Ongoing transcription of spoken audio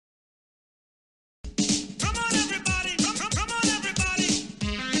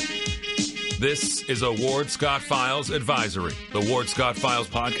This is a Ward Scott Files advisory. The Ward Scott Files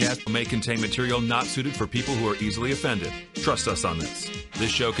podcast may contain material not suited for people who are easily offended. Trust us on this.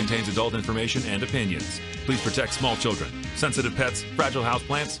 This show contains adult information and opinions. Please protect small children, sensitive pets, fragile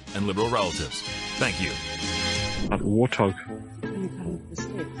houseplants, and liberal relatives. Thank you. A warthog.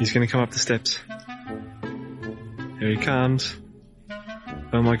 He's going to come up the steps. Here he comes.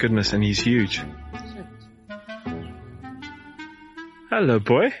 Oh my goodness, and he's huge. Hello,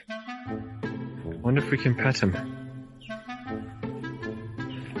 boy. Wonder if we can pet him.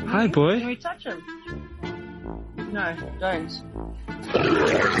 Hi, boy. Can we touch him? No, don't.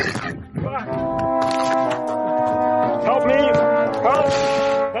 Help me!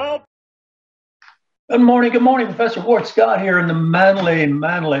 Help! Good morning, Professor Ward Scott here in the manly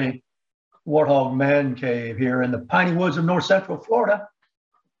Warthog Man Cave here in the piney woods of north central Florida.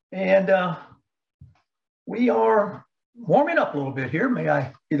 And we are warming up a little bit here. May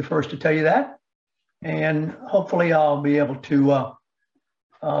I be the first to tell you that? And hopefully I'll be able to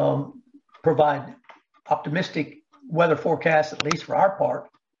provide optimistic weather forecasts, at least for our part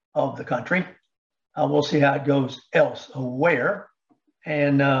of the country. We'll see how it goes elsewhere.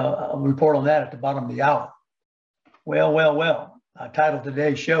 And I'll report on that at the bottom of the hour. Well. I titled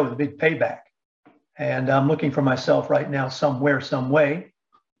today's show, The Big Payback. And I'm looking for myself right now somewhere, some way.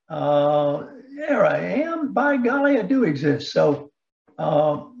 There I am. By golly, I do exist. So,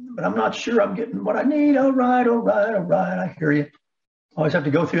 but I'm not sure I'm getting what I need. All right. I hear you. Always have to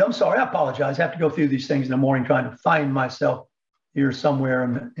go through. I'm sorry. I apologize. I have to go through these things in the morning trying to find myself here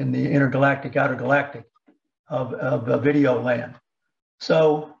somewhere in the intergalactic, outer galactic of video land.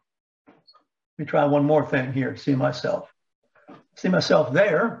 So let me try one more thing here. See myself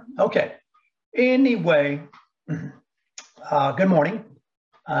there. Okay. Anyway, good morning.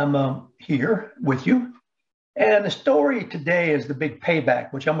 I'm here with you. And the story today is the big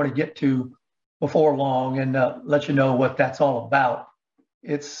payback, which I'm going to get to before long and let you know what that's all about.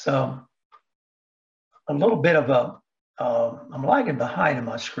 It's a little bit of I'm lagging behind in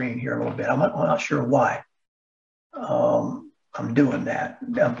my screen here a little bit. I'm not sure why I'm doing that.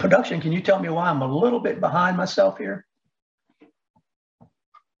 Production, can you tell me why I'm a little bit behind myself here?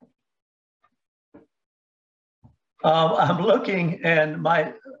 I'm looking and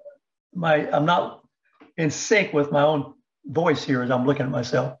I'm not in sync with my own voice here as I'm looking at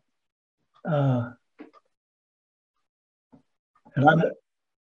myself. And I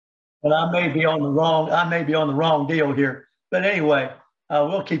may be on the wrong deal here. But anyway,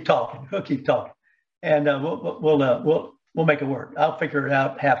 we'll keep talking. And we'll make it work. I'll figure it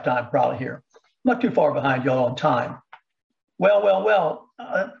out halftime probably here. I'm not too far behind y'all on time. Well.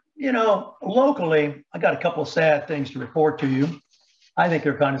 Locally, I got a couple of sad things to report to you. I think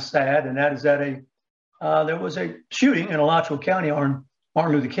they're kind of sad, and that is that there was a shooting in Alachua County on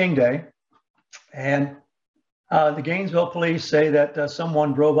Martin Luther King Day, and the Gainesville police say that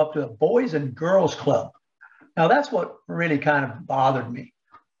someone drove up to the Boys and Girls Club. Now, that's what really kind of bothered me,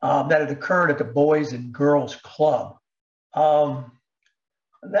 that it occurred at the Boys and Girls Club. That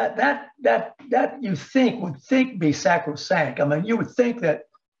you would be sacrosanct. I mean, you would think that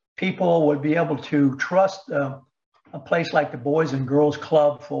people would be able to trust a place like the Boys and Girls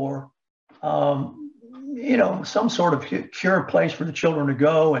Club for, some sort of secure place for the children to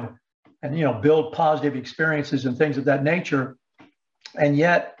go and build positive experiences and things of that nature. And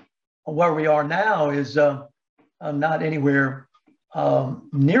yet, where we are now is not anywhere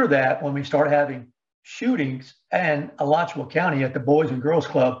near that when we start having shootings in Alachua County at the Boys and Girls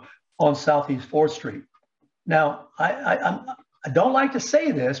Club on Southeast 4th Street. Now, I don't like to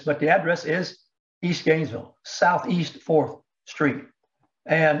say this, but the address is East Gainesville, Southeast 4th Street.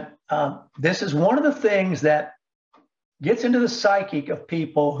 And this is one of the things that gets into the psychic of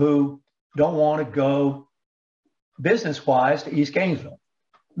people who don't want to go business-wise to East Gainesville.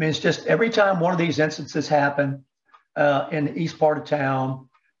 I mean, it's just every time one of these instances happen in the east part of town,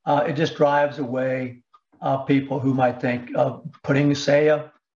 it just drives away people who might think of putting, say,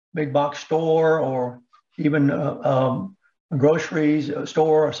 a big box store or even a groceries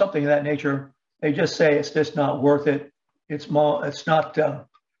store or something of that nature. They just say it's just not worth it. It's not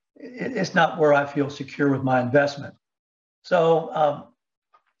where I feel secure with my investment. So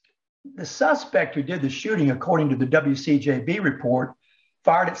the suspect who did the shooting, according to the WCJB report,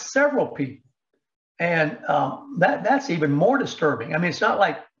 fired at several people. And that's even more disturbing. I mean, it's not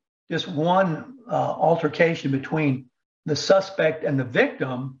like just one altercation between the suspect and the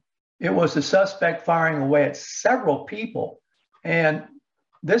victim. It was the suspect firing away at several people. And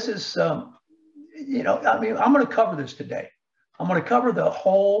this is, I'm going to cover this today. I'm going to cover the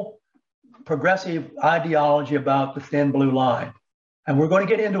whole progressive ideology about the thin blue line. And we're going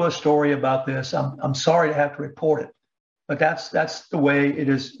to get into a story about this. I'm sorry to have to report it, but that's the way it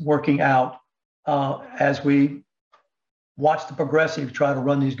is working out as we watch the progressives try to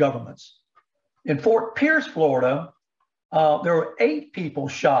run these governments. In Fort Pierce, Florida, there were 8 people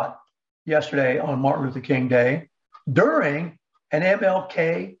shot yesterday on Martin Luther King Day during an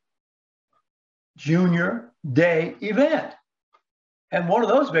MLK Jr. Day event. And one of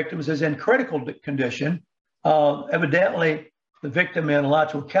those victims is in critical condition. Evidently, the victim in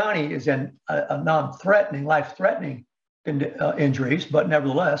Alachua County is in a non-threatening, life-threatening injuries, but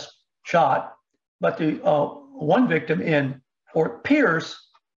nevertheless shot. But the one victim in Fort Pierce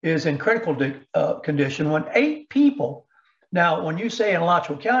is in critical condition when 8 people. Now, when you say in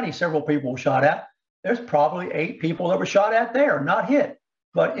Alachua County, several people were shot at, there's probably 8 people that were shot at there, not hit.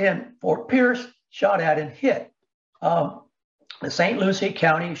 But in Fort Pierce, shot at and hit. The St. Lucie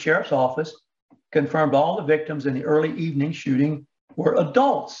County Sheriff's Office confirmed all the victims in the early evening shooting were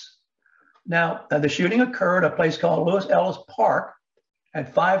adults. Now, the shooting occurred at a place called Lewis Ellis Park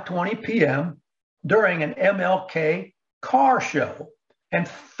at 5:20 p.m. during an MLK car show and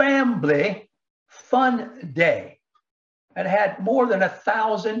family fun day, and had more than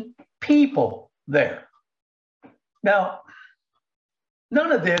 1,000 people there. Now,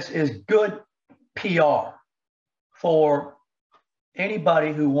 none of this is good PR for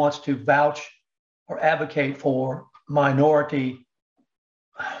anybody who wants to vouch or advocate for minority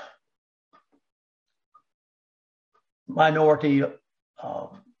I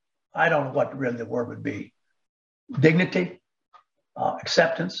don't know what really the word would be, dignity,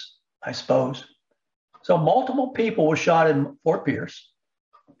 acceptance, I suppose. So multiple people were shot in Fort Pierce,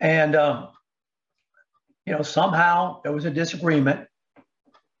 and somehow there was a disagreement.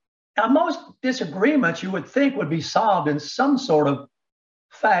 Now, most disagreements you would think would be solved in some sort of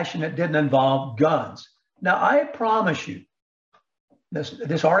fashion that didn't involve guns. Now, I promise you,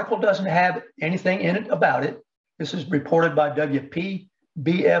 this article doesn't have anything in it about it. This is reported by WPBF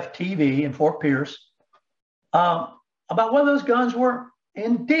TV in Fort Pierce about whether those guns were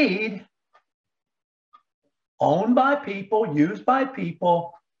indeed owned by people, used by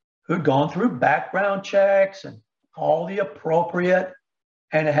people who'd gone through background checks and all the appropriate.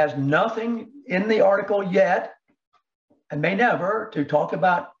 And it has nothing in the article yet, and may never, to talk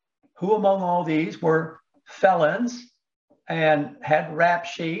about who among all these were felons and had rap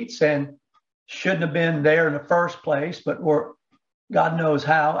sheets and shouldn't have been there in the first place, but were, God knows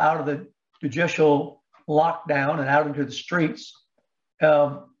how, out of the judicial lockdown and out into the streets.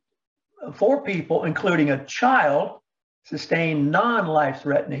 4 people, including a child, sustained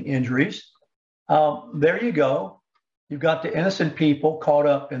non-life-threatening injuries. There you go. You've got the innocent people caught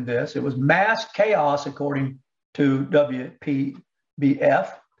up in this. It was mass chaos, according to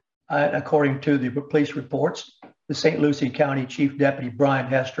WPBF, according to the police reports, the St. Lucie County Chief Deputy Brian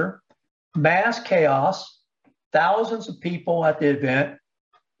Hester. Mass chaos, thousands of people at the event.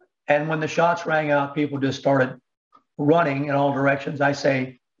 And when the shots rang out, people just started running in all directions. I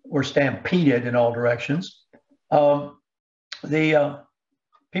say were stampeded in all directions. The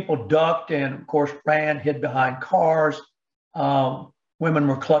people ducked and, of course, ran, hid behind cars. Women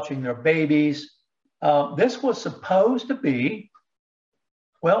were clutching their babies. This was supposed to be,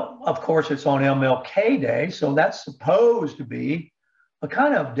 well, of course, it's on MLK Day, so that's supposed to be a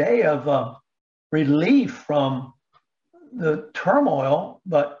kind of day of relief from the turmoil.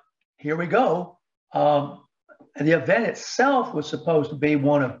 But here we go. The event itself was supposed to be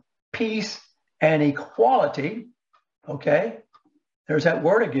one of peace and equality. Okay, there's that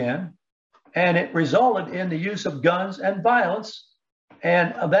word again. And it resulted in the use of guns and violence.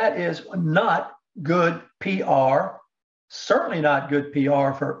 And that is not good PR, certainly not good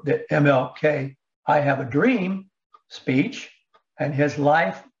PR for the MLK I Have a Dream speech and his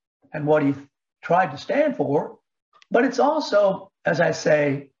life and what he tried to stand for. But it's also, as I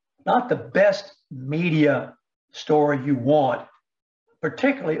say, not the best media story you want,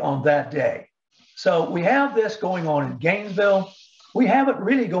 particularly on that day. So we have this going on in Gainesville. We have it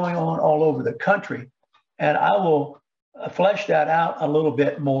really going on all over the country. And I will flesh that out a little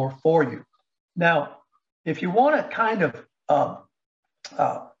bit more for you. Now, if you want to kind of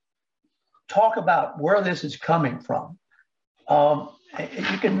talk about where this is coming from,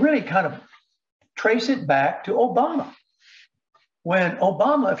 you can really kind of trace it back to Obama. When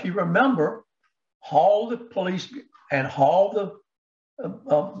Obama, if you remember, hauled the police and hauled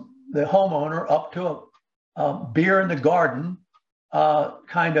the homeowner up to a beer in the garden,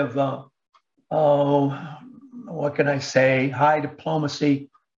 kind of, what can I say, high diplomacy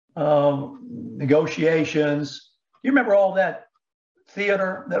negotiations. You remember all that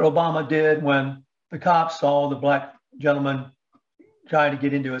theater that Obama did when the cops saw the black gentleman trying to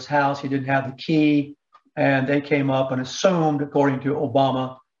get into his house. He didn't have the key, and they came up and assumed, according to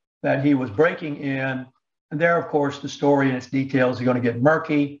Obama, that he was breaking in. And there, of course, the story and its details are going to get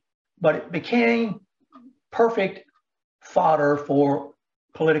murky, but it became perfect fodder for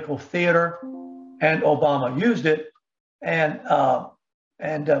political theater, and Obama used it and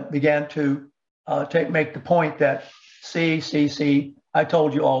began to make the point that, see, I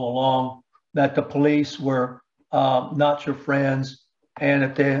told you all along that the police were not your friends, and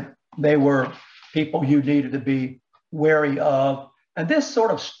that they were people you needed to be wary of. And this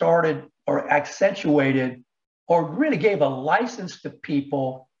sort of started or accentuated or really gave a license to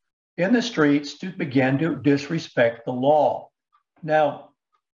people in the streets to begin to disrespect the law. Now,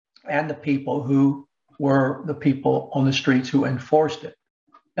 and the people who were the people on the streets who enforced it.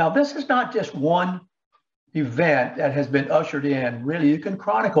 Now, this is not just one event that has been ushered in. Really, you can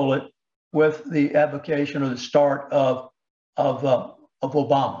chronicle it with the avocation or the start of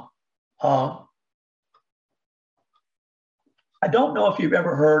Obama. I don't know if you've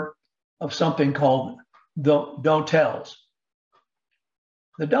ever heard of something called the Don't Tells.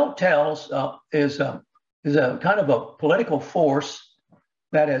 The Don't Tells is a kind of a political force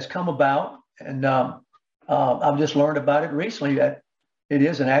that has come about, and I've just learned about it recently that it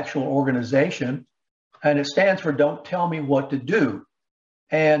is an actual organization, and it stands for Don't Tell Me What to Do.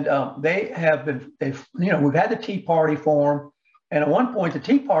 And we've had the Tea Party form, and at one point the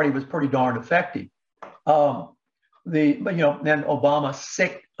Tea Party was pretty darn effective. Then Obama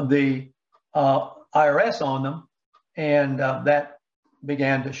sicked the IRS on them, and that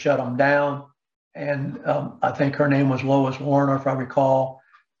began to shut them down. And I think her name was Lois Lerner, if I recall.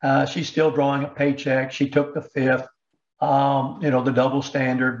 She's still drawing a paycheck. She took the fifth. The double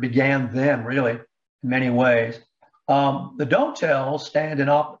standard began then, really, in many ways. The Don't Tells stand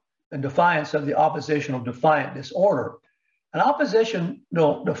in defiance of the oppositional defiant disorder. An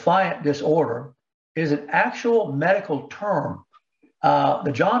oppositional defiant disorder is an actual medical term.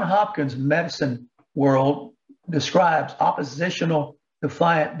 The Johns Hopkins medicine world describes oppositional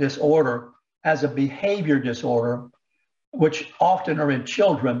defiant disorder as a behavior disorder, which often are in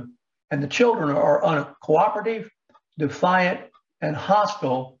children, and the children are uncooperative, defiant, and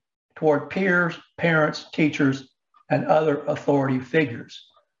hostile toward peers, parents, teachers, and other authority figures.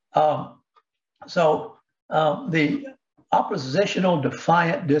 So the oppositional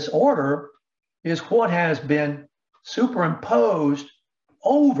defiant disorder is what has been superimposed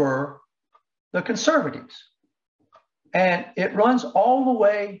over the conservatives. And it runs all the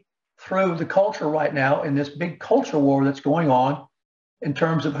way through the culture right now in this big culture war that's going on in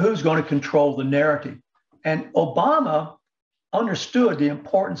terms of who's going to control the narrative. And Obama understood the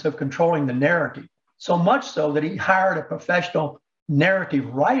importance of controlling the narrative, so much so that he hired a professional narrative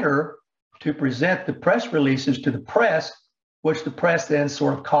writer to present the press releases to the press, which the press then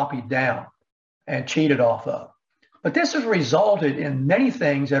sort of copied down and cheated off of. But this has resulted in many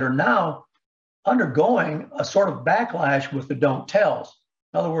things that are now undergoing a sort of backlash with the Don't Tells.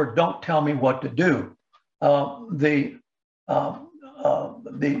 In other words, don't tell me what to do. The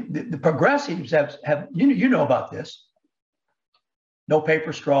progressives have you know about this. No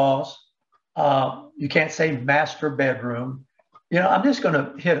paper straws. You can't say master bedroom. I'm just going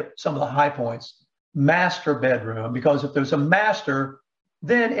to hit some of the high points. Master bedroom, because if there's a master,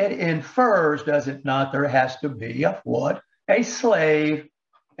 then it infers, does it not, there has to be a slave.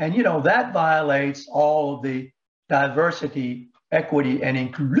 And, that violates all of the diversity, equity, and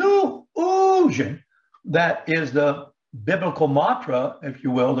inclusion that is the biblical mantra, if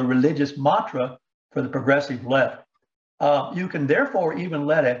you will, the religious mantra for the progressive left. You can therefore even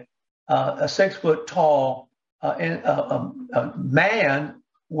let a 6 foot tall man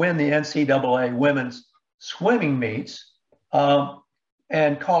win the NCAA women's swimming meets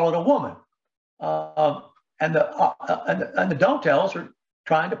and call it a woman. And the Don't Tells are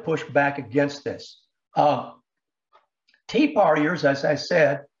trying to push back against this. Tea Partiers, as I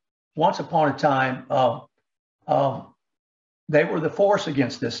said, once upon a time, they were the force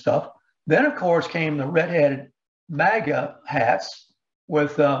against this stuff. Then, of course, came the red-headed MAGA hats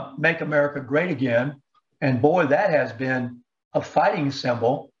with Make America Great Again. And boy, that has been a fighting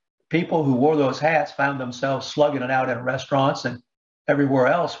symbol. People who wore those hats found themselves slugging it out in restaurants and everywhere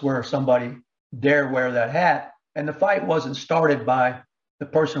else where somebody dare wear that hat. And the fight wasn't started by the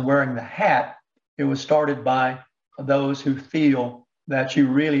person wearing the hat. It was started by those who feel that you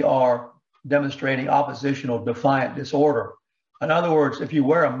really are demonstrating oppositional defiant disorder. In other words, if you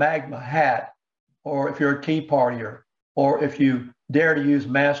wear a MAGA hat, or if you're a Tea Partier, or if you dare to use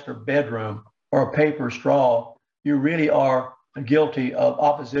master bedroom or a paper straw, you really are guilty of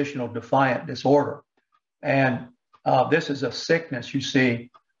oppositional defiant disorder. And This is a sickness, you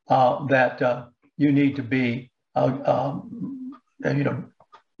see, that you need to be,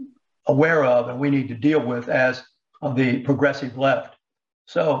 aware of, and we need to deal with as the progressive left.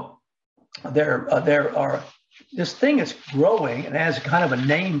 So there are, this thing is growing and has kind of a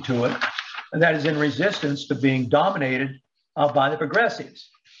name to it, and that is in resistance to being dominated by the progressives.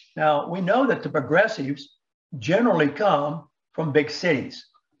 Now, we know that the progressives generally come from big cities.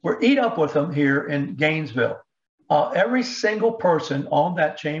 We're eat up with them here in Gainesville. Every single person on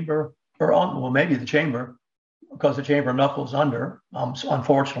that chamber, maybe the chamber, because the chamber knuckles under,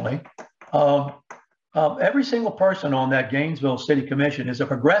 unfortunately. Every single person on that Gainesville City Commission is a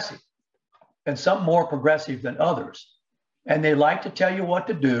progressive, and some more progressive than others. And they like to tell you what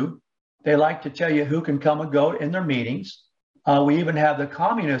to do. They like to tell you who can come and go in their meetings. We even have the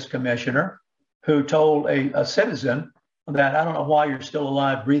communist commissioner who told a citizen that, I don't know why you're still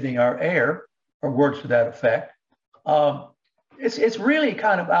alive breathing our air, or words to that effect. It's really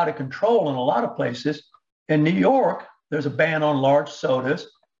kind of out of control in a lot of places. In New York, there's a ban on large sodas.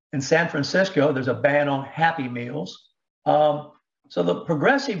 In San Francisco, there's a ban on Happy Meals. So the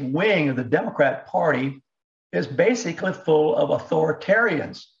progressive wing of the Democrat Party is basically full of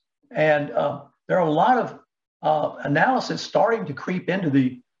authoritarians. And there are a lot of analysis starting to creep into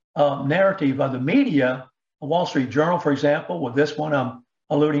the narrative of the media. The Wall Street Journal, for example, with this one I'm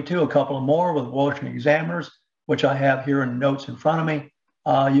alluding to, a couple of more with Washington Examiners, which I have here in notes in front of me.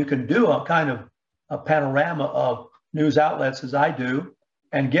 You can do a kind of a panorama of news outlets as I do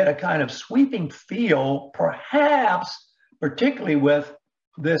and get a kind of sweeping feel, perhaps, particularly with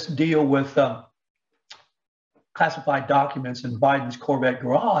this deal with classified documents in Biden's Corvette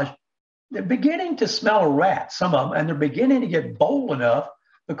garage. They're beginning to smell a rat, some of them, and they're beginning to get bold enough.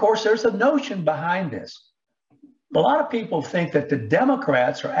 Of course, there's a notion behind this. A lot of people think that the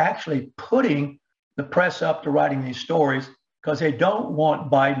Democrats are actually putting the press up to writing these stories because they don't want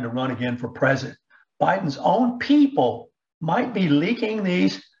Biden to run again for president. Biden's own people might be leaking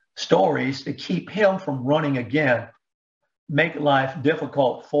these stories to keep him from running again, make life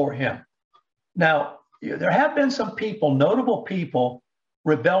difficult for him. Now, there have been some people, notable people,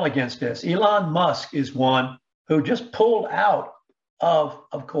 rebel against this. Elon Musk is one who just pulled out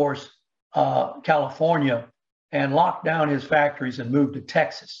of course, California and locked down his factories and moved to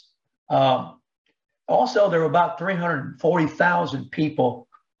Texas. Also, there were about 340,000 people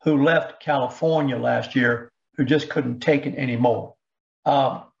who left California last year who just couldn't take it anymore.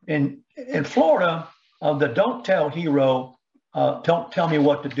 In Florida, the don't tell hero, don't tell me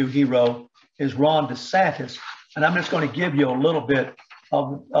what to do hero is Ron DeSantis. And I'm just going to give you a little bit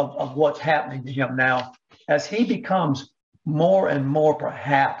of what's happening to him now as he becomes more and more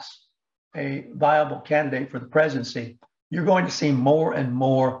perhaps a viable candidate for the presidency. You're going to see more and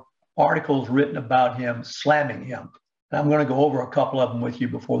more articles written about him, slamming him. And I'm going to go over a couple of them with you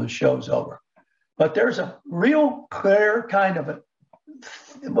before the show's over. But there's a real clear kind of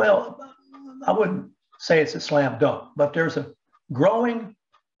I wouldn't say it's a slam dunk, but there's a growing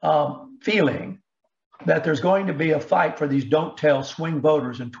feeling that there's going to be a fight for these don't tell swing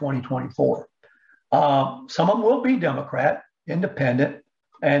voters in 2024. Some of them will be Democrat, independent,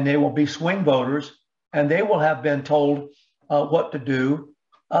 and they will be swing voters, and they will have been told what to do.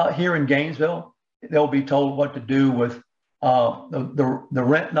 Here in Gainesville, they'll be told what to do with the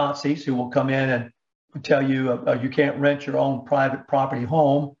rent Nazis who will come in and tell you you can't rent your own private property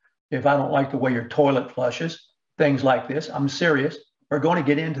home if I don't like the way your toilet flushes, things like this. I'm serious. We're going to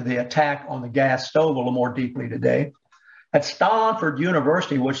get into the attack on the gas stove a little more deeply today. At Stanford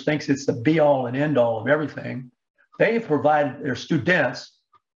University, which thinks it's the be-all and end-all of everything, they've provided their students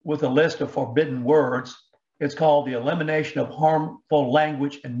with a list of forbidden words. It's called the Elimination of Harmful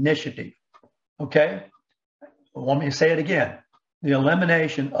Language Initiative. Okay? Want me to say it again? The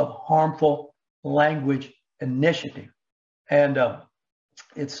Elimination of Harmful Language Initiative. And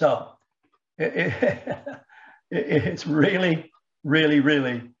it's really, really,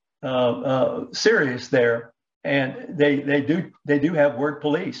 really serious there. And they do have word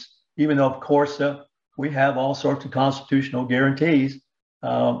police, even though, of course, we have all sorts of constitutional guarantees.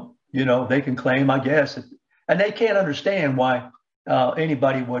 They can claim, I guess, and they can't understand why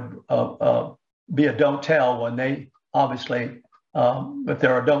anybody would be a don't tell when they obviously, if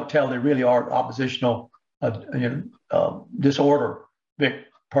they're a don't tell, they really are oppositional, disorder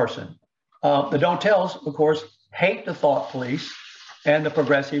person. The don't tells, of course, hate the thought police, and the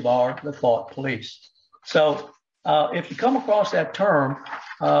progressive are the thought police. So if you come across that term,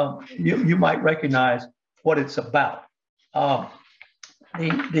 you might recognize what it's about. The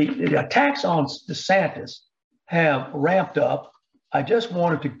attacks on DeSantis have ramped up. I just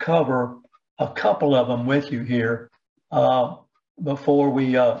wanted to cover a couple of them with you here before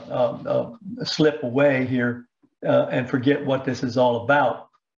we slip away here and forget what this is all about.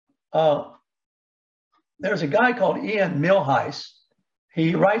 There's a guy called Ian Millheiss.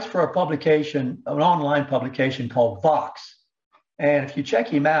 He writes for a publication, an online publication called Vox. And if you check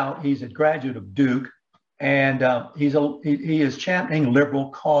him out, he's a graduate of Duke, and he is championing liberal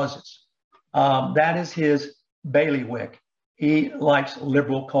causes. That is his bailiwick. He likes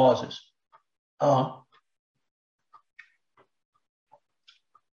liberal causes.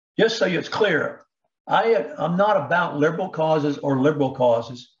 Just so it's clear, I'm not about liberal causes or liberal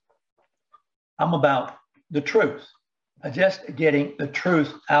causes. I'm about the truth, just getting the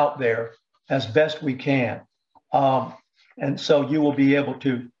truth out there as best we can. And so you will be able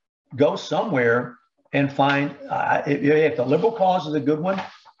to go somewhere and find, if the liberal cause is a good one,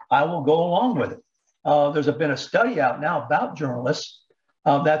 I will go along with it. There's been a study out now about journalists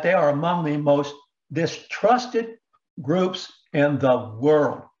that they are among the most distrusted groups in the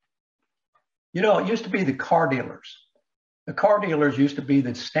world. You know, it used to be the car dealers. The car dealers used to be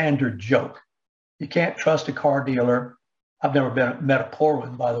the standard joke. You can't trust a car dealer. I've never met a poor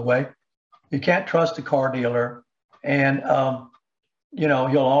one, by the way. You can't trust a car dealer. And, you know,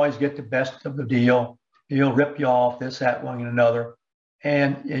 he'll always get the best of the deal. He'll rip you off, this, that, one, and another.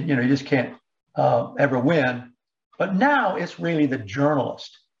 And you know, you just can't ever win. But now it's really the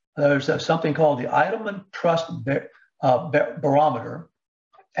journalist. There's something called the Edelman Trust Barometer.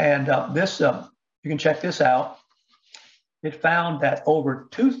 And this, you can check this out. It found that over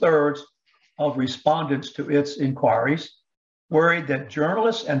 2/3 of respondents to its inquiries worried that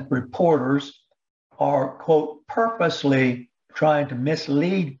journalists and reporters are, quote, purposely trying to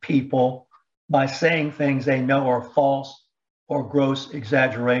mislead people by saying things they know are false or gross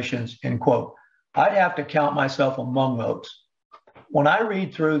exaggerations, end quote. I'd have to count myself among those. When I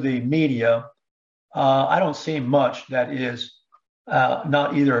read through the media, I don't see much that is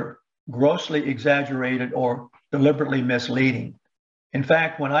not either grossly exaggerated or deliberately misleading. In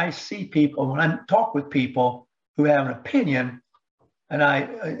fact, when I see people, when I talk with people who have an opinion, and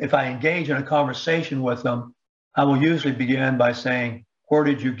if I engage in a conversation with them, I will usually begin by saying, where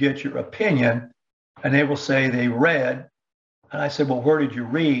did you get your opinion? And they will say they read. And I said, well, where did you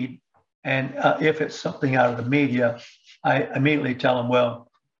read? And if it's something out of the media, I immediately tell them,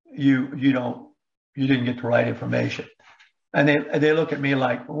 well, you didn't get the right information. And they look at me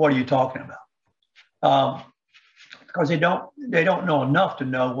like, what are you talking about? Because they don't know enough to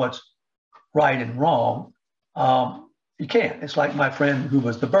know what's right and wrong. You can't. It's like my friend who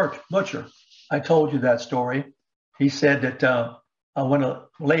was the butcher. I told you that story. He said that when a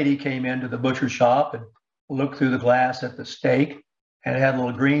lady came into the butcher shop and looked through the glass at the steak and it had a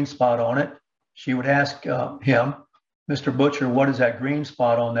little green spot on it, she would ask him, Mr. Butcher, what is that green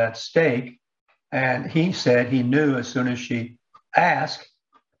spot on that steak? And he said he knew as soon as she asked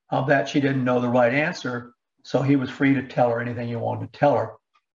that she didn't know the right answer. So he was free to tell her anything he wanted to tell her.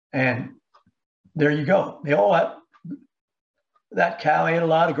 And there you go. That cow ate a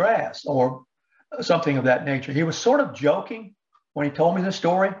lot of grass or something of that nature. He was sort of joking when he told me the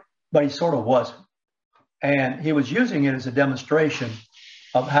story, but he sort of wasn't. And he was using it as a demonstration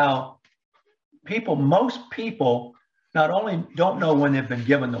of how most people not only don't know when they've been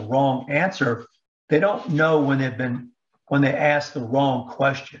given the wrong answer, they don't know when they ask the wrong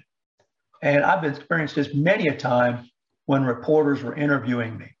question. And I've experienced this many a time when reporters were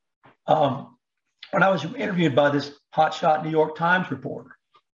interviewing me. When I was interviewed by this hotshot New York Times reporter,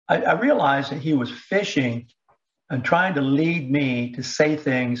 I realized that he was fishing and trying to lead me to say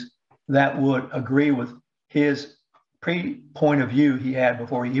things that would agree with his point of view he had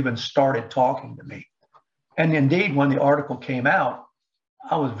before he even started talking to me. And indeed, when the article came out,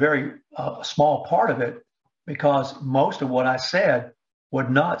 I was very a small part of it because most of what I said would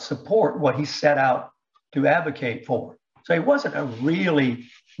not support what he set out to advocate for. So he wasn't really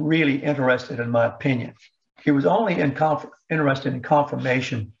interested in my opinion. He was only interested in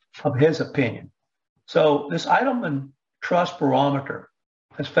confirmation of his opinion. So this Edelman Trust Barometer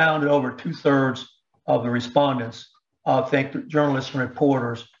has found that over 2/3 of the respondents think that journalists and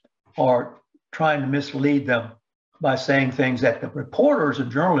reporters are trying to mislead them by saying things that the reporters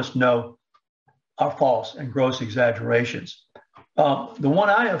and journalists know are false and gross exaggerations. The one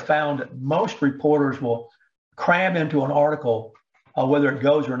I have found that most reporters will cram into an article, whether it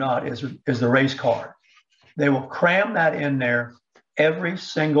goes or not, is the race card. They will cram that in there every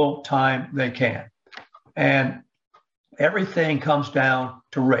single time they can. And everything comes down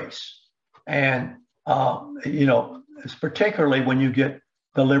to race. And, it's particularly when you get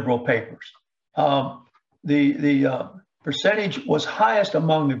the liberal papers. The percentage was highest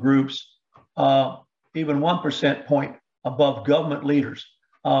among the groups even 1% point above government leaders.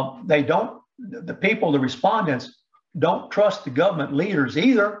 The respondents don't trust the government leaders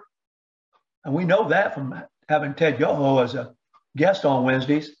either. And we know that from having Ted Yoho as a guest on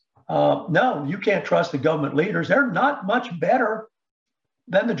Wednesdays. No, you can't trust the government leaders. They're not much better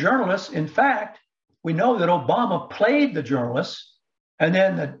than the journalists. In fact, we know that Obama played the journalists, and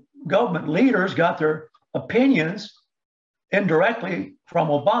then the government leaders got their opinions indirectly from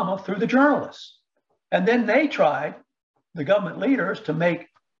Obama through the journalists. And then they tried, the government leaders, to make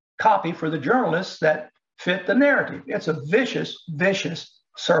copy for the journalists that fit the narrative. It's a vicious, vicious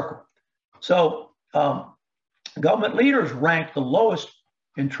circle. So government leaders rank the lowest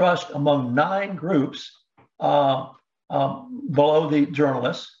in trust among 9 groups below the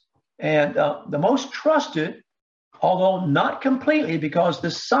journalists. And the most trusted, although not completely because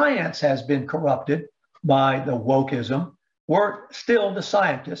the science has been corrupted by the wokeism, were still the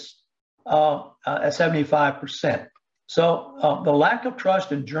scientists at 75%. So the lack of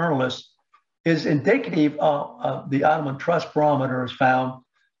trust in journalists is indicative of the Ottoman Trust Barometer has found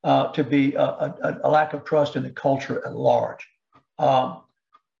to be a lack of trust in the culture at large.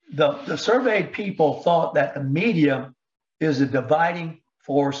 The surveyed people thought that the media is a dividing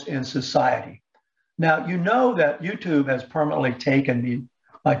force in society. Now, you know that YouTube has permanently taken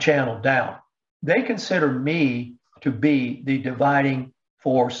my channel down. They consider me to be the dividing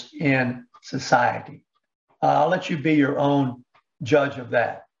force in society. I'll let you be your own judge of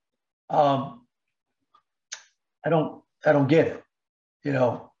that. I don't get it. You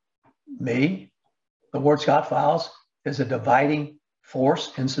know, me, the Ward Scott Files is a dividing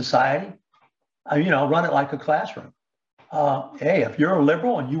force in society. Run it like a classroom. Hey, if you're a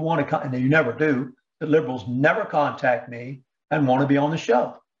liberal and you want to, and you never do, the liberals never contact me and want to be on the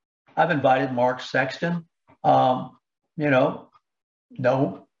show. I've invited Mark Sexton. No,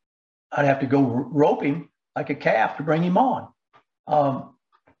 I'd have to go rope him like a calf to bring him on.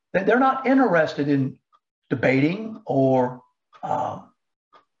 They're not interested in debating or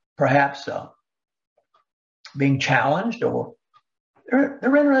perhaps being challenged, or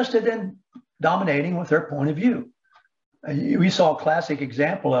they're interested in dominating with their point of view. We saw a classic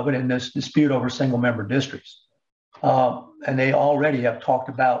example of it in this dispute over single-member districts. And they already have talked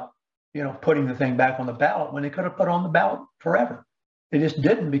about, putting the thing back on the ballot when they could have put it on the ballot forever. They just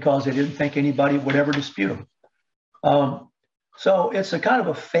didn't because they didn't think anybody would ever dispute them. So it's a kind of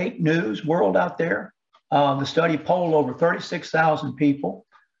a fake news world out there. The study polled over 36,000 people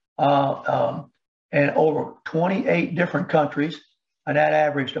and over 28 different countries, and that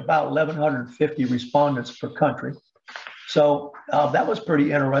averaged about 1,150 respondents per country. So that was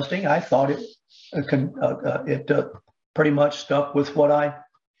pretty interesting. I thought it pretty much stuck with what I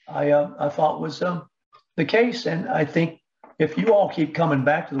thought was the case. And I think if you all keep coming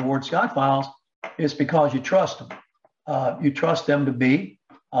back to the Ward Scott Files, it's because you trust them. You trust them to be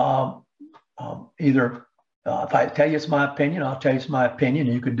either, if I tell you it's my opinion, I'll tell you it's my opinion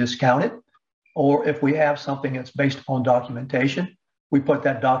and you can discount it. Or if we have something that's based upon documentation, we put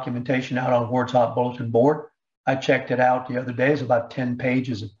that documentation out on Ward's Hot Bulletin Board. I checked it out the other day. There's about 10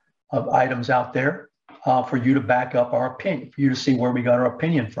 pages of items out there for you to back up our opinion, for you to see where we got our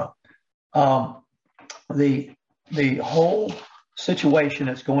opinion from. The whole situation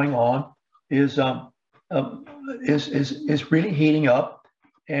that's going on is really heating up.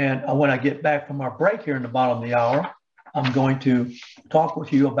 And when I get back from our break here in the bottom of the hour, I'm going to talk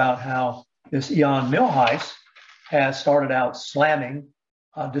with you about how this Ian Millhies has started out slamming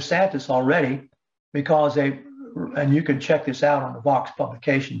DeSantis already, because and you can check this out on the Vox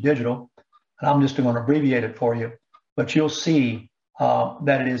Publication Digital, and I'm just going to abbreviate it for you, but you'll see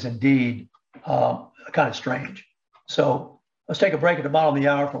that it is indeed kind of strange. So let's take a break at the bottom of the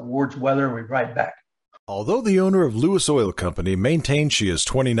hour for Ward's Weather, and we'll be right back. Although the owner of Lewis Oil Company maintains she is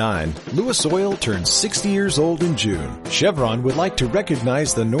 29, Lewis Oil turns 60 years old in June. Chevron would like to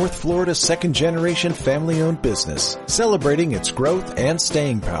recognize the North Florida second-generation family-owned business, celebrating its growth and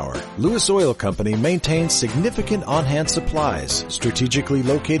staying power. Lewis Oil Company maintains significant on-hand supplies, strategically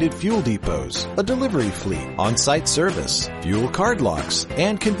located fuel depots, a delivery fleet, on-site service, fuel card locks,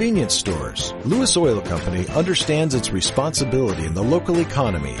 and convenience stores. Lewis Oil Company understands its responsibility in the local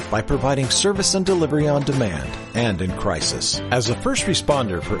economy by providing service and delivery on demand and in crisis. As a first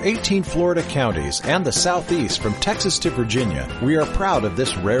responder for 18 Florida counties and the Southeast from Texas to Virginia, we are proud of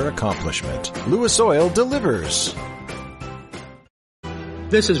this rare accomplishment. Lewis Oil delivers.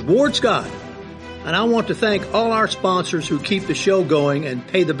 This is Ward Scott, and I want to thank all our sponsors who keep the show going and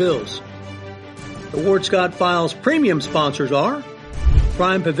pay the bills. The Ward Scott Files premium sponsors are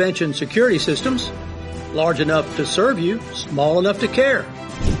Crime Prevention Security Systems, large enough to serve you, small enough to care.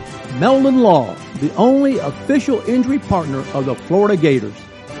 Meldon Law, the only official injury partner of the Florida Gators.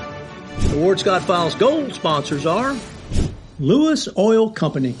 The Ward Scott Files Gold sponsors are Lewis Oil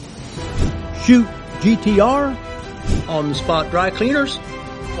Company, Shoot GTR, On the Spot Dry Cleaners,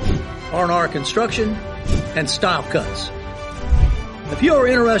 R&R Construction, and Style Cuts. If you are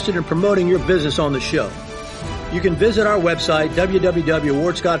interested in promoting your business on the show, you can visit our website,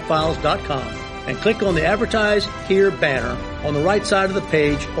 www.wardscottfiles.com, and click on the Advertise Here banner on the right side of the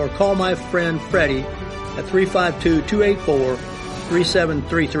page, or call my friend Freddie at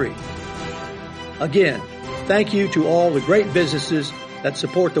 352-284-3733. Again, thank you to all the great businesses that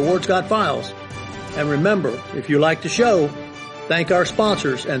support the Ward Scott Files. And remember, if you like the show, thank our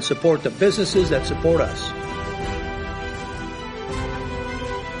sponsors and support the businesses that support us.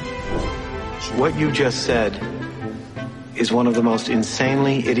 What you just said is one of the most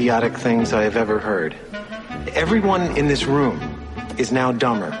insanely idiotic things I have ever heard. Everyone in this room is now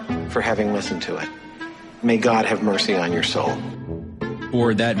dumber for having listened to it. May God have mercy on your soul.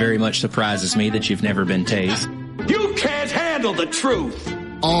 Or that very much surprises me that you've never been tased. You can't handle the truth.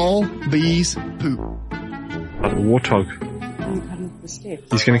 All bees poop. A warthog.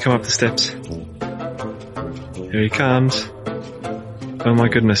 He's going to come up the steps. Here he comes. Oh my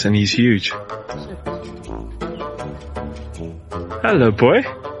goodness, and he's huge. Hello, boy.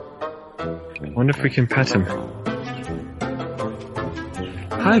 I wonder if we can pet him.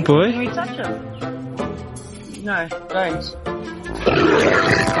 Hi, boy. Can we touch him? No, don't.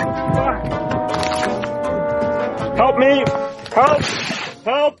 Help me! Help!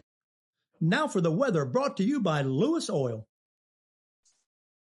 Help! Now for the weather, brought to you by Lewis Oil.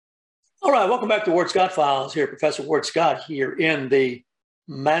 All right, welcome back to Ward Scott Files. Here, Professor Ward Scott here in the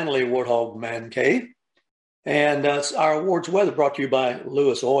Manly Warthog Man Cave. And it's our awards weather brought to you by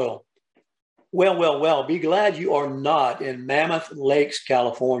Lewis Oil. Well, be glad you are not in Mammoth Lakes,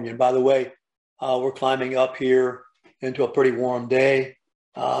 California. And by the way, we're climbing up here into a pretty warm day.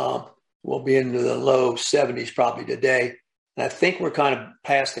 We'll be into the low 70s probably today. And I think we're kind of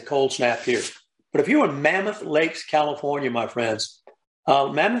past the cold snap here. But if you're in Mammoth Lakes, California, my friends,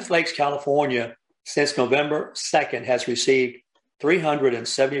 Mammoth Lakes, California, since November 2nd, has received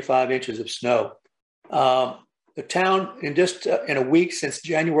 375 inches of snow. The town, in a week since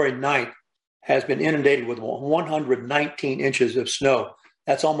January 9th, has been inundated with 119 inches of snow.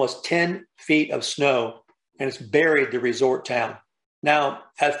 That's almost 10 feet of snow, and it's buried the resort town. Now,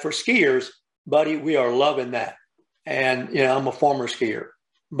 as for skiers, buddy, we are loving that. And, I'm a former skier,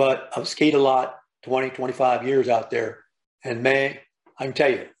 but I've skied a lot, 20, 25 years out there. And man, I can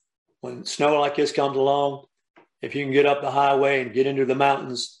tell you, when snow like this comes along, if you can get up the highway and get into the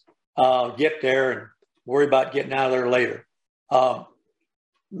mountains, get there and worry about getting out of there later.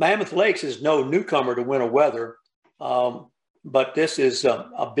 Mammoth Lakes is no newcomer to winter weather, but this is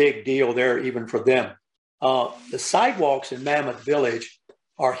a big deal there even for them. The sidewalks in Mammoth Village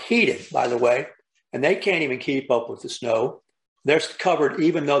are heated, by the way, and they can't even keep up with the snow. They're covered,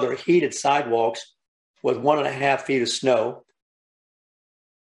 even though they're heated sidewalks, with 1.5 feet of snow.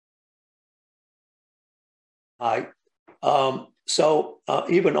 So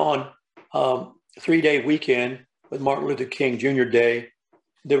even on 3-day weekend with Martin Luther King Jr. Day,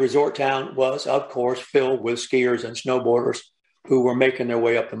 the resort town was, of course, filled with skiers and snowboarders who were making their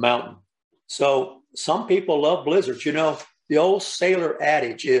way up the mountain. So some people love blizzards. The old sailor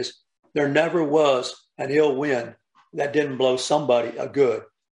adage is there never was an ill wind that didn't blow somebody a good.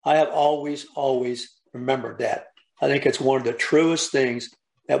 I have always remembered that. I think it's one of the truest things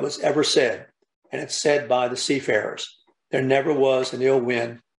that was ever said, and it's said by the seafarers. There never was an ill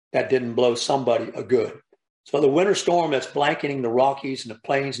wind that didn't blow somebody a good. So the winter storm that's blanketing the Rockies and the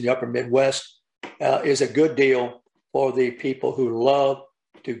plains in the upper Midwest is a good deal for the people who love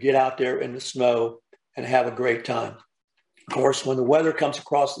to get out there in the snow and have a great time. Of course, when the weather comes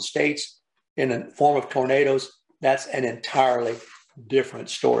across the states in the form of tornadoes, that's an entirely different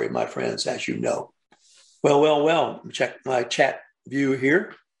story, my friends, as you know. Well. Check my chat view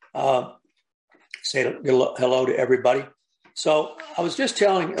here. Say hello to everybody. So I was just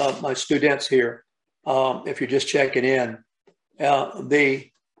telling my students here, if you're just checking in,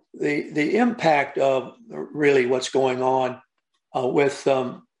 the impact of really what's going on with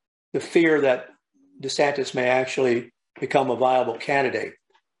the fear that DeSantis may actually become a viable candidate.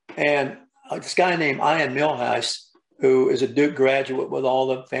 And this guy named Ian Millhouse, who is a Duke graduate with all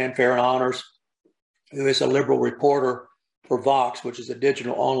the fanfare and honors, who is a liberal reporter for Vox, which is a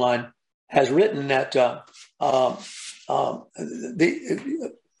digital online, has written that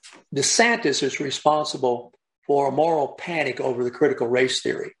DeSantis is responsible for a moral panic over the critical race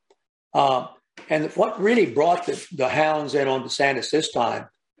theory. And what really brought the hounds in on DeSantis this time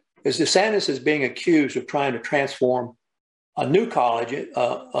is DeSantis is being accused of trying to transform a new college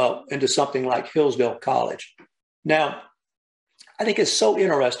into something like Hillsdale College. Now, I think it's so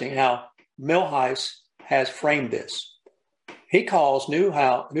interesting how Milhous has framed this. He calls New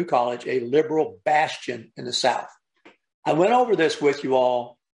College a liberal bastion in the South. I went over this with you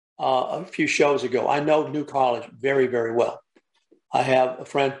all a few shows ago. I know New College very, very well. I have a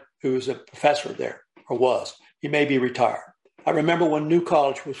friend who is a professor there, or was. He may be retired. I remember when New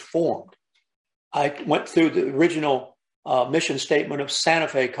College was formed. I went through the original mission statement of Santa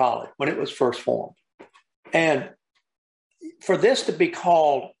Fe College when it was first formed. And for this to be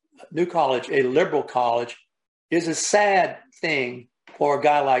called New College a liberal college is a sad thing for a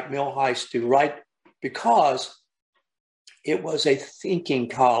guy like Milhous to write, because it was a thinking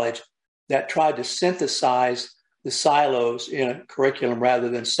college that tried to synthesize the silos in a curriculum rather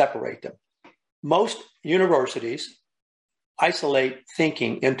than separate them. Most universities isolate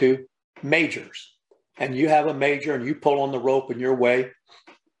thinking into majors, and you have a major and you pull on the rope in your way.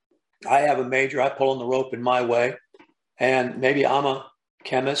 I have a major, I pull on the rope in my way, and maybe I'm a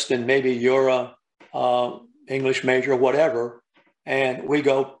chemist and maybe you're a English major or whatever, and we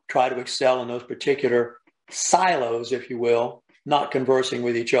go try to excel in those particular silos, if you will, not conversing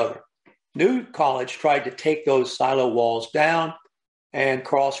with each other. New College tried to take those silo walls down and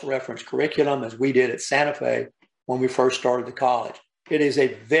cross-reference curriculum, as we did at Santa Fe when we first started the college. It is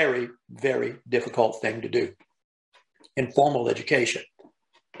a very, very difficult thing to do in formal education,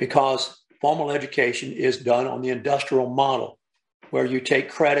 because formal education is done on the industrial model, where you take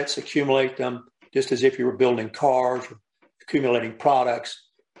credits, accumulate them, just as if you were building cars or accumulating products.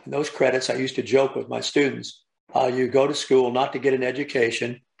 And those credits, I used to joke with my students, you go to school not to get an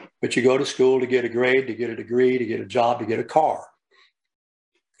education, but you go to school to get a grade, to get a degree, to get a job, to get a car.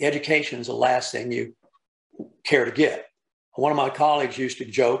 Education is the last thing you care to get. One of my colleagues used to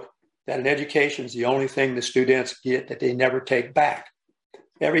joke that an education is the only thing the students get that they never take back.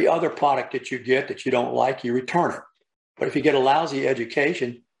 Every other product that you get that you don't like, you return it. But if you get a lousy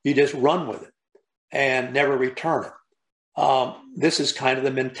education, you just run with it and never return it. This is kind of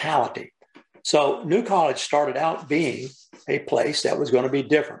the mentality. So New College started out being a place that was going to be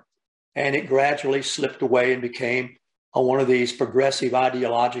different. And it gradually slipped away and became one of these progressive,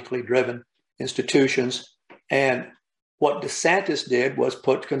 ideologically driven institutions. And what DeSantis did was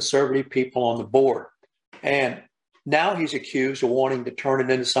put conservative people on the board. And now he's accused of wanting to turn it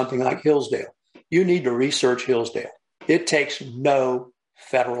into something like Hillsdale. You need to research Hillsdale. It takes no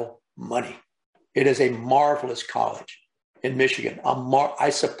federal money. It is a marvelous college in Michigan. I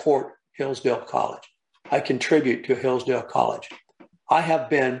support Hillsdale College. I contribute to Hillsdale College. I have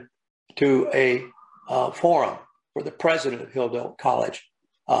been to a forum where the president of Hillsdale College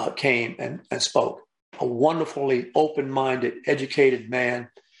came and spoke. A wonderfully open-minded, educated man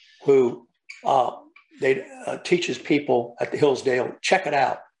who teaches people at the Hillsdale, check it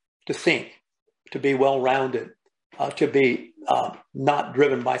out, to think, to be well-rounded, to be not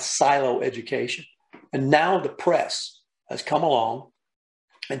driven by silo education. And now the press has come along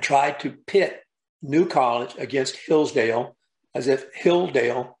and tried to pit New College against Hillsdale as if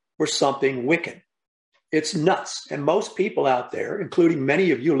Hillsdale were something wicked. It's nuts. And most people out there, including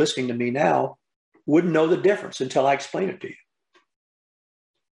many of you listening to me now, wouldn't know the difference until I explain it to you.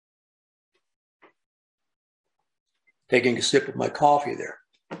 Taking a sip of my coffee there.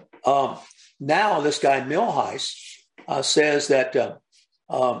 Now this guy Milhous says that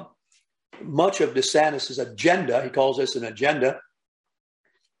much of DeSantis' agenda, he calls this an agenda,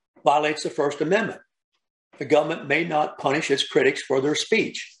 violates the First Amendment. The government may not punish its critics for their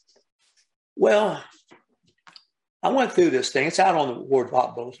speech. Well, I went through this thing. It's out on the Ward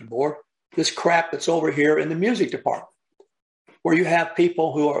Hot Bulletin Board. This crap that's over here in the music department, where you have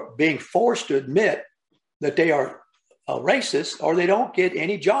people who are being forced to admit that they are racist, or they don't get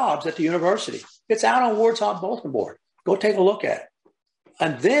any jobs at the university. It's out on Ward's Hot Bulletin Board. Go take a look at it.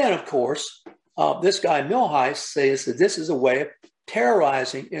 And then, of course, this guy Milhous says that this is a way of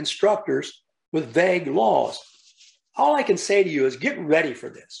terrorizing instructors with vague laws. All I can say to you is get ready for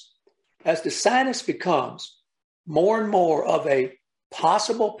this. As DeSantis becomes more and more of a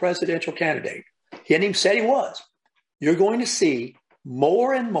possible presidential candidate, he hadn't even said he was, you're going to see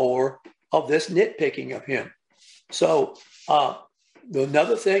more and more of this nitpicking of him. So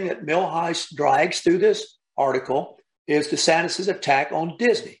another thing that Milhous drags through this article is DeSantis' attack on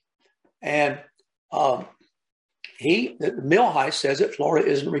Disney. And Milhous says that Florida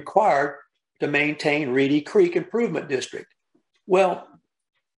isn't required to maintain Reedy Creek Improvement District. Well,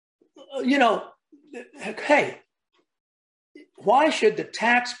 hey, why should the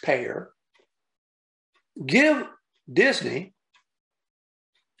taxpayer give Disney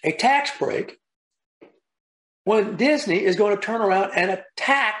a tax break when Disney is going to turn around and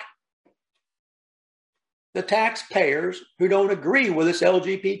attack the taxpayers who don't agree with its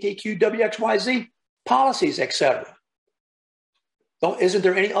LGBTQ, WXYZ policies, etc. Isn't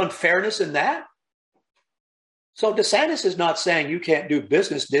there any unfairness in that? So DeSantis is not saying you can't do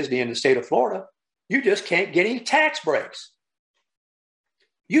business, Disney, in the state of Florida. You just can't get any tax breaks.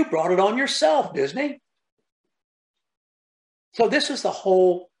 You brought it on yourself, Disney. So this is the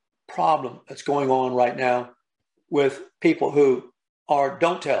whole problem that's going on right now with people who are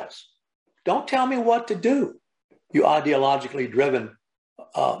don't-tells. Don't tell me what to do, you ideologically driven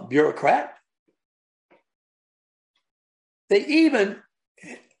bureaucrat. They even,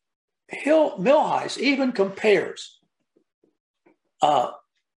 Milhous even compares,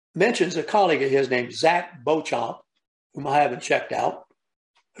 mentions a colleague of his named Zach Beauchamp, whom I haven't checked out,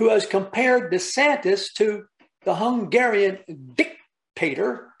 who has compared DeSantis to the Hungarian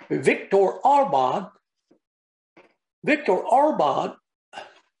dictator, Viktor Orbán. Viktor Orbán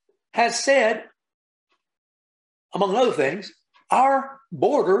has said, among other things, our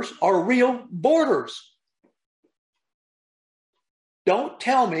borders are real borders. Don't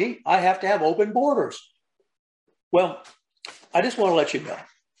tell me I have to have open borders. Well, I just want to let you know,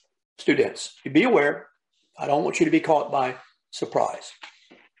 students, be aware. I don't want you to be caught by surprise.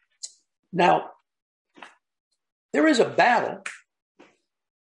 Now, there is a battle,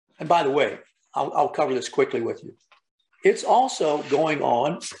 and by the way, I'll cover this quickly with you. It's also going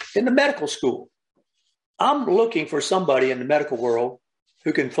on in the medical school. I'm looking for somebody in the medical world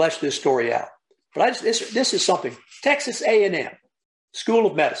who can flesh this story out. But this is something. Texas A&M, School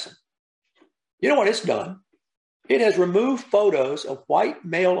of Medicine. You know what it's done? It has removed photos of white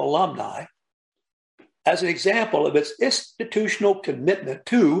male alumni as an example of its institutional commitment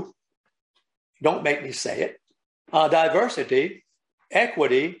to, don't make me say it, diversity,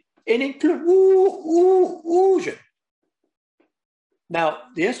 equity, and inclusion. Now,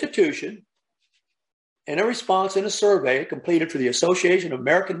 the institution, in a response in a survey completed for the Association of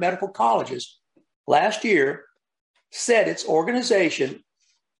American Medical Colleges last year, said its organization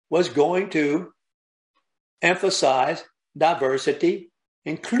was going to emphasize diversity,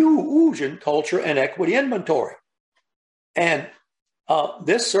 inclusion, culture, and equity inventory. And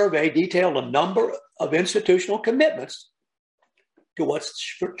this survey detailed a number of institutional commitments to what's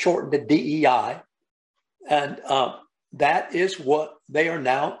shortened to DEI. And that is what they are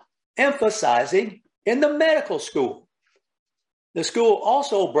now emphasizing in the medical school. The school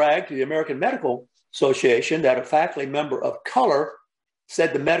also bragged to the American Medical Association that a faculty member of color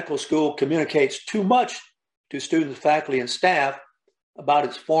said the medical school communicates too much to students, faculty, and staff about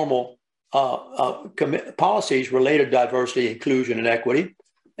its formal policies related to diversity, inclusion, and equity.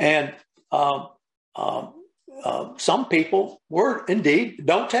 And some people were indeed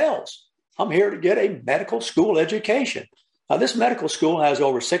don't-tells. I'm here to get a medical school education. Now, this medical school has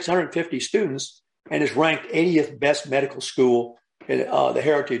over 650 students and is ranked 80th best medical school, the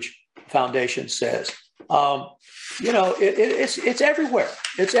Heritage Foundation says. It's everywhere.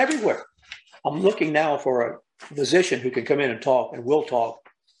 It's everywhere. I'm looking now for a physician who can come in and talk, and will talk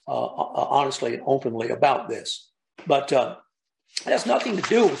honestly and openly about this. But it has nothing to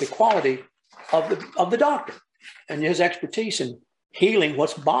do with the quality of the doctor and his expertise in healing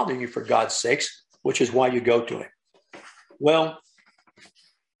what's bothering you, for God's sakes, which is why you go to him. Well,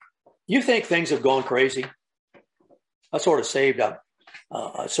 you think things have gone crazy? I sort of saved up.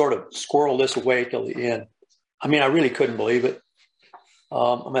 I sort of squirreled this away till the end. I mean, I really couldn't believe it.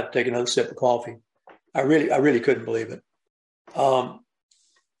 I'm going to have to take another sip of coffee. I really couldn't believe it. Let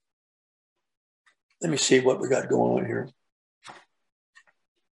me see what we got going on here.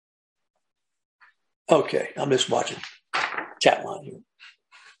 Okay, I'm just watching chat line here.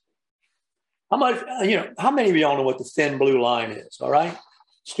 How many of y'all know what the thin blue line is? All right,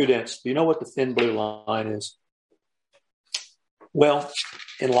 students, do you know what the thin blue line is? Well,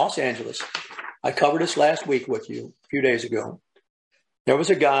 in Los Angeles, I covered this last week with you a few days ago. There was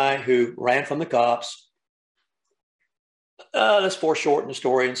a guy who ran from the cops. Let's foreshorten the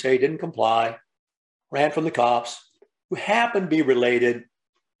story and say he didn't comply. Ran from the cops, who happened to be related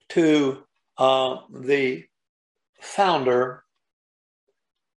to the founder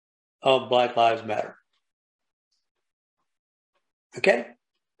of Black Lives Matter. Okay?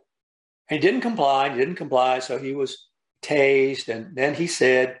 And he didn't comply, so he was tased. And then he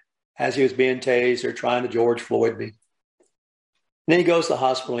said, as he was being tased, they're trying to George Floyd me. And then he goes to the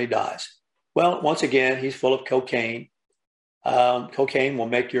hospital and he dies. Well, once again, he's full of cocaine. Cocaine will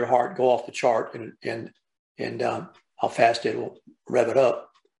make your heart go off the chart and how fast it will rev it up.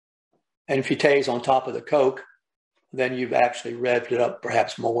 And if you tase on top of the coke, then you've actually revved it up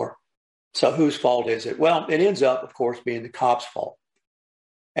perhaps more. So whose fault is it? Well, it ends up, of course, being the cops' fault.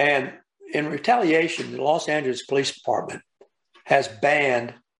 And in retaliation, the Los Angeles Police Department has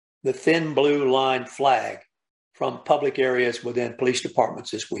banned the thin blue line flag from public areas within police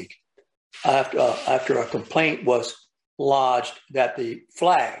departments this week after a complaint was lodged that the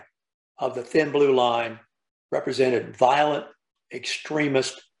flag of the thin blue line represented violent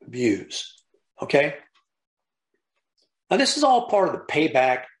extremist views. Okay? Now, this is all part of the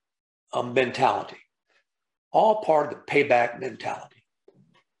payback mentality. All part of the payback mentality.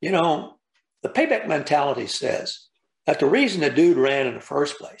 You know, the payback mentality says that the reason the dude ran in the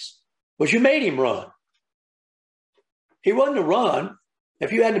first place was you made him run. He wouldn't have run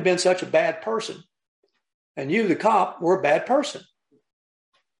if you hadn't been such a bad person. And you, the cop, were a bad person.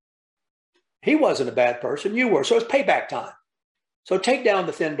 He wasn't a bad person. You were. So it's payback time. So take down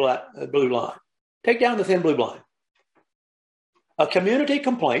the thin blue line. Take down the thin blue line. A community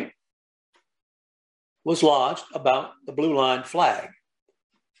complaint was lodged about the blue line flag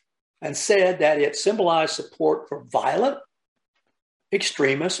and said that it symbolized support for violent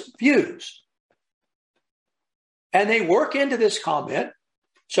extremist views. And they work into this comment,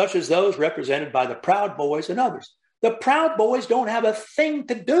 such as those represented by the Proud Boys and others. The Proud Boys don't have a thing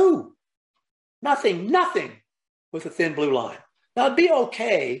to do. Nothing with the thin blue line. Now, it'd be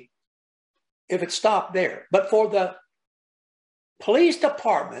okay if it stopped there. But for the police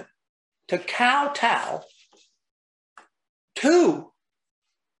department to kowtow to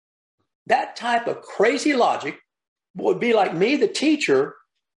that type of crazy logic would be like me, the teacher,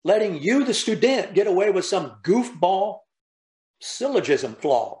 letting you, the student, get away with some goofball syllogism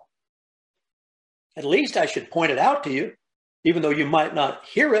flaw. At least I should point it out to you, even though you might not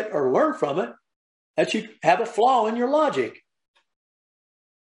hear it or learn from it, that you have a flaw in your logic.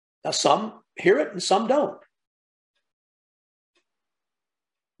 Now, some hear it and some don't.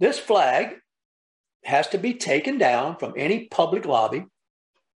 This flag has to be taken down from any public lobby.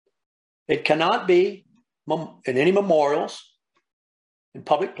 It cannot be in any memorials, in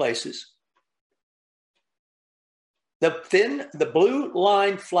public places. The blue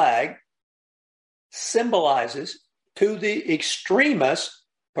line flag symbolizes to the extremists,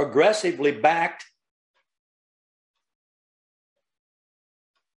 progressively backed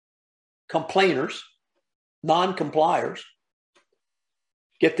complainers, non-compliers,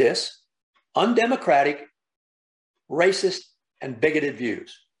 get this, undemocratic, racist, and bigoted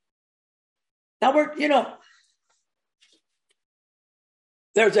views. Now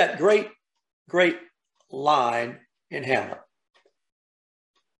there's that great line in Hamlet.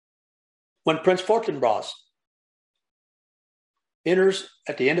 When Prince Fortinbras enters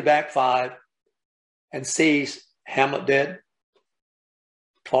at the end of Act 5 and sees Hamlet dead,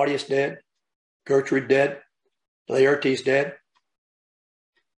 Claudius dead, Gertrude dead, Laertes dead,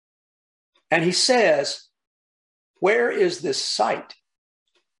 and he says, "Where is this sight?"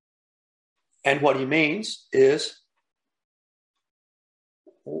 And what he means is,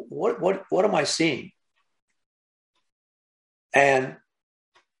 what am I seeing? And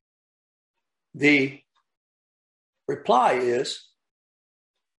the reply is,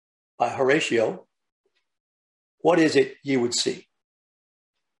 by Horatio, "What is it ye would see?"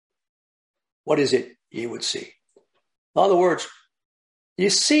 What is it ye would see? In other words, you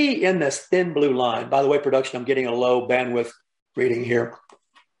see in this thin blue line, by the way, production, I'm getting a low bandwidth reading here.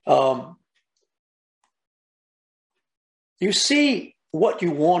 You see what you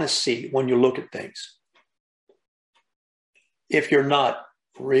want to see when you look at things, if you're not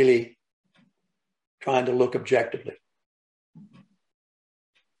really trying to look objectively.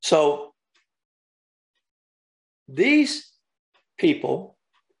 So these people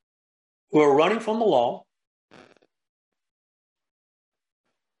who are running from the law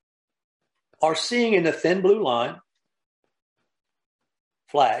are seeing in the thin blue line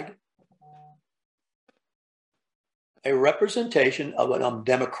flag a representation of an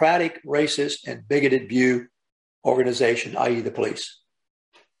undemocratic, racist, and bigoted view organization, i.e. the police.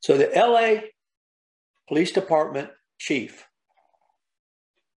 So the LA Police Department chief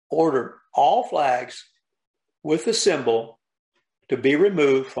ordered all flags with the symbol to be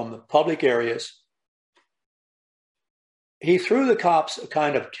removed from the public areas. He threw the cops a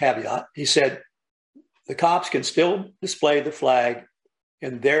kind of caveat. He said the cops can still display the flag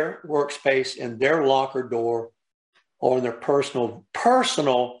in their workspace, in their locker door, or in their personal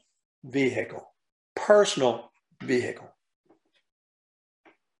vehicle. Personal vehicle.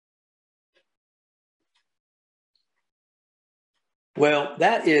 Well,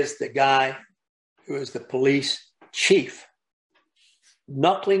 that is the guy who is the police chief,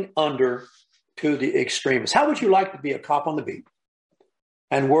 knuckling under to the extremists. How would you like to be a cop on the beat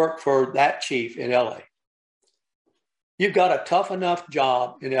and work for that chief in LA? You've got a tough enough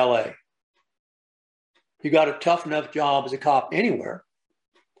job in LA. You got a tough enough job as a cop anywhere,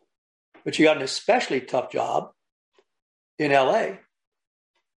 but you got an especially tough job in LA.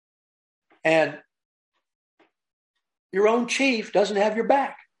 And your own chief doesn't have your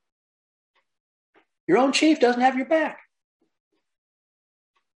back. Your own chief doesn't have your back.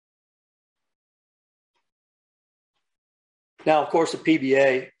 Now, of course, the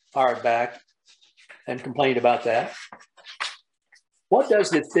PBA fired back and complained about that. What does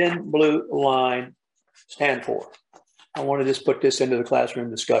the thin blue line stand for? I want to just put this into the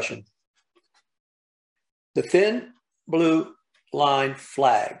classroom discussion. The thin blue line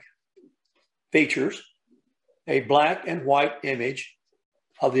flag features a black and white image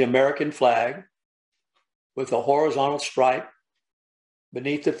of the American flag with a horizontal stripe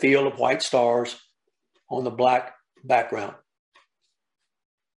beneath the field of white stars on the black background.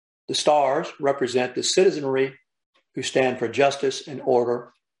 The stars represent the citizenry who stand for justice and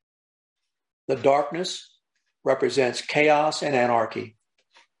order. The darkness represents chaos and anarchy,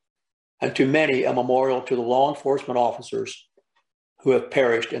 and to many, a memorial to the law enforcement officers who have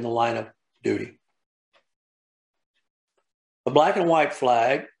perished in the line of duty. The black and white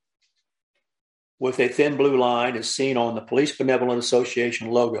flag with a thin blue line is seen on the Police Benevolent Association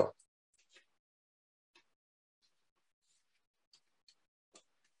logo.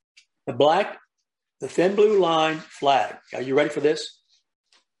 The thin blue line flag, are you ready for this?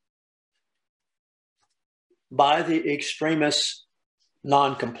 By the extremist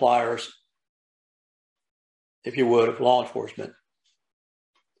non-compliers, if you would, of law enforcement,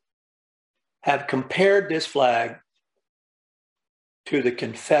 have compared this flag to the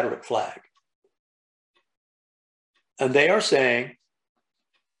Confederate flag. And they are saying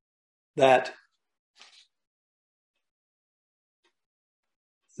that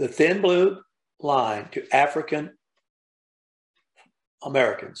the thin blue line to African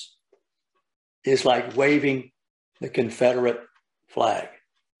Americans is like waving the Confederate flag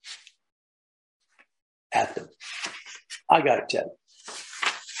at them. I got to tell you,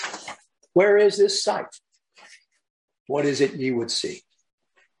 where is this site? What is it you would see?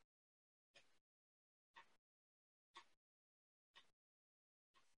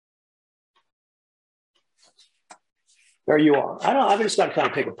 There you are. I've just got to kind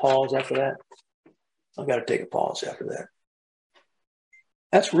of take a pause after that. I've got to take a pause after that.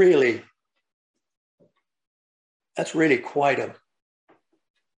 That's really quite a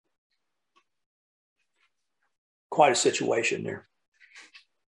situation there.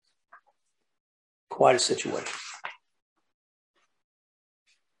 Quite a situation.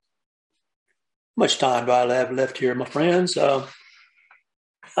 How much time do I have left here, my friends?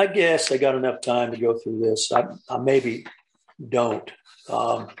 I guess I got enough time to go through this. I maybe don't.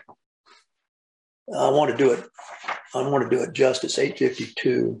 I want to do it. I want to do it justice.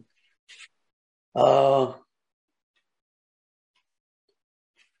 8:52.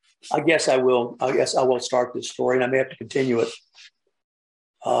 I guess I will start this story, and I may have to continue it.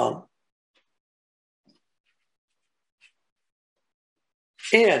 Are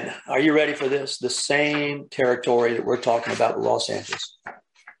you ready for this? The same territory that we're talking about with Los Angeles.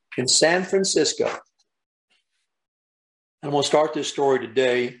 In San Francisco, I'm going to start this story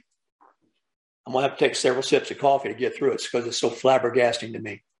today. I'm going to have to take several sips of coffee to get through it because it's so flabbergasting to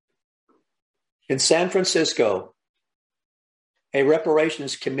me. In San Francisco, a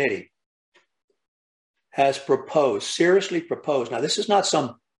reparations committee has seriously proposed. Now, this is not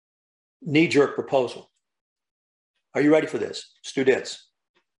some knee-jerk proposal. Are you ready for this, students?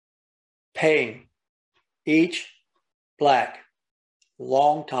 Paying each Black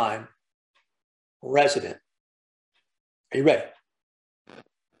long-time resident. Are you ready?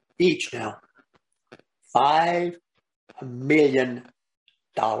 Each now, $5 million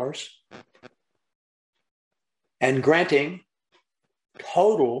and granting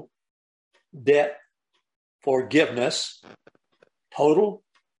total debt forgiveness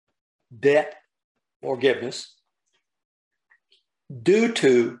due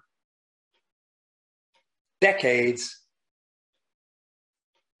to decades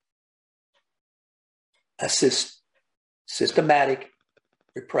of systematic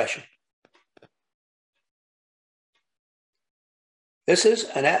repression. This is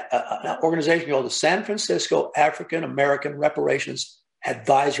an organization called the San Francisco African American Reparations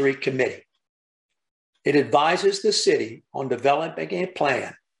Advisory Committee. It advises the city on developing a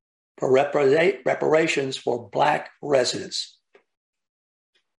plan for reparations for Black residents.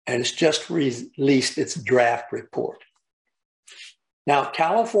 And it's just released its draft report. Now,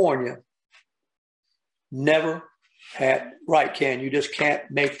 California never had, right, Ken, you just can't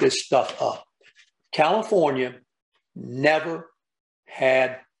make this stuff up. California never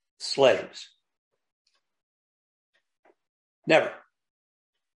had slaves. Never.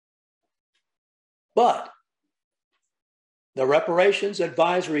 But the Reparations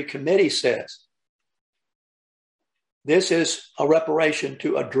Advisory Committee says this is a reparation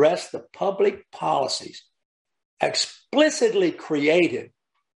to address the public policies explicitly created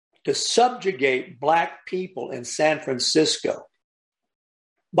to subjugate Black people in San Francisco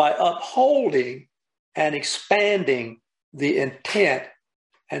by upholding and expanding the intent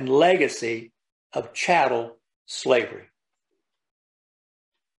and legacy of chattel slavery.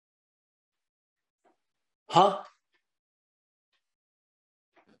 Huh?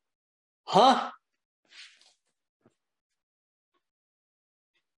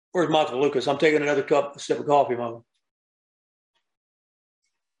 Where's Michael Lucas? I'm taking another sip of coffee, Mama.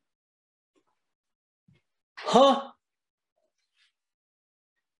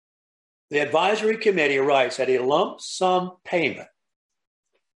 The advisory committee writes that a lump sum payment,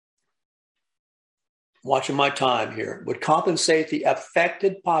 watching my time here, would compensate the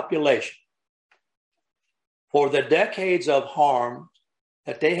affected population for the decades of harm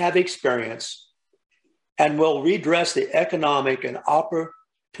that they have experienced and will redress the economic and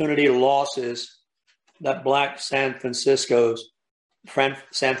opportunity losses that Black San Franciscans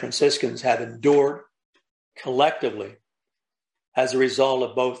have endured collectively as a result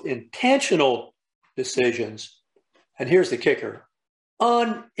of both intentional decisions and, here's the kicker,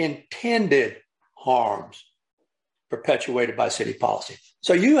 unintended harms perpetuated by city policy.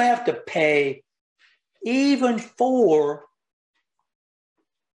 So you have to pay even for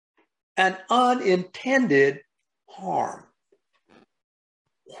an unintended harm,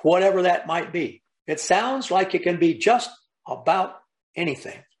 whatever that might be. It sounds like it can be just about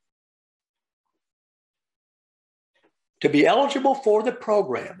anything. To be eligible for the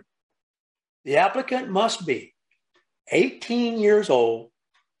program, the applicant must be 18 years old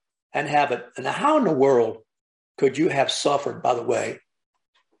and have it. And how in the world could you have suffered, by the way,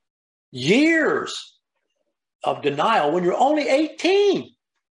 years of denial when you're only 18?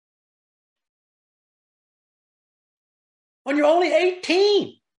 When you're only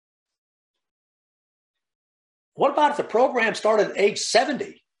 18. What about if the program started at age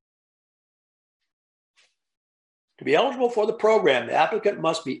 70? To be eligible for the program, the applicant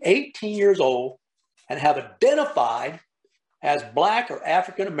must be 18 years old and have identified as Black or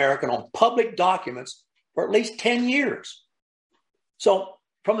African American on public documents for at least 10 years. So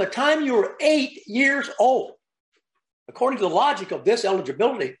from the time you were 8 years old, according to the logic of this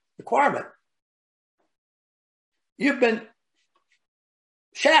eligibility requirement, you've been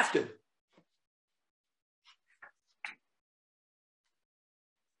shafted.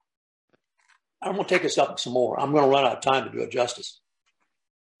 I'm going to take this up some more. I'm going to run out of time to do it justice.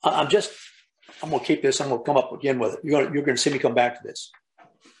 I'm going to keep this. I'm going to come up again with it. You're going to see me come back to this.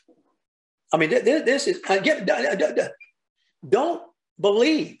 I mean, this is, don't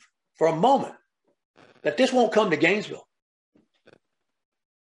believe for a moment that this won't come to Gainesville.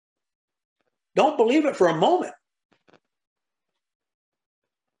 Don't believe it for a moment.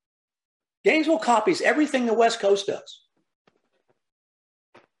 Gainesville copies everything the West Coast does.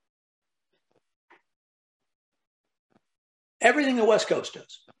 Everything the West Coast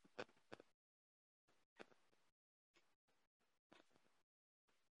does.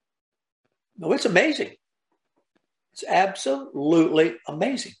 No, it's amazing. It's absolutely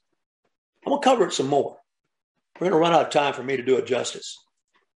amazing. I'm going to cover it some more. We're going to run out of time for me to do it justice.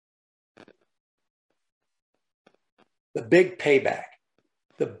 The big payback.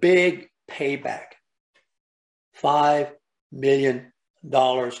 The big payback. $5 million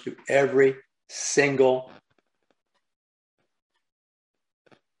to every single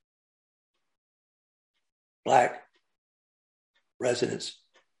Black residents.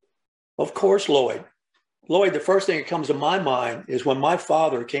 Of course, Lloyd, the first thing that comes to my mind is when my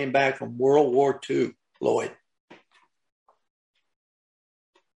father came back from World War II, Lloyd.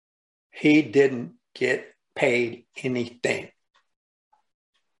 He didn't get paid anything.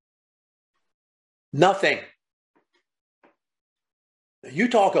 Nothing. You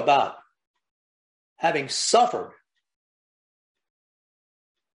talk about having suffered.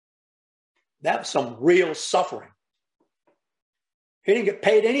 That's some real suffering. He didn't get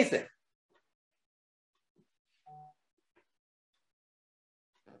paid anything.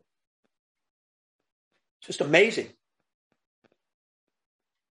 Just amazing.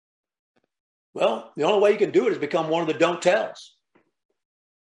 Well, the only way you can do it is become one of the don't tells.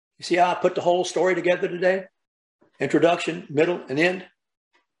 You see how I put the whole story together today? Introduction, middle, and end.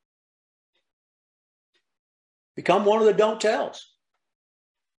 Become one of the don't tells.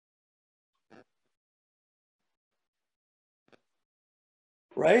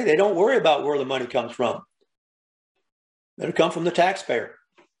 Ray, they don't worry about where the money comes from. It'll come from the taxpayer.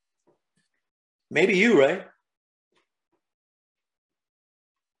 Maybe you, Ray.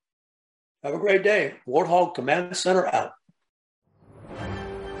 Have a great day. Warthog Command Center out.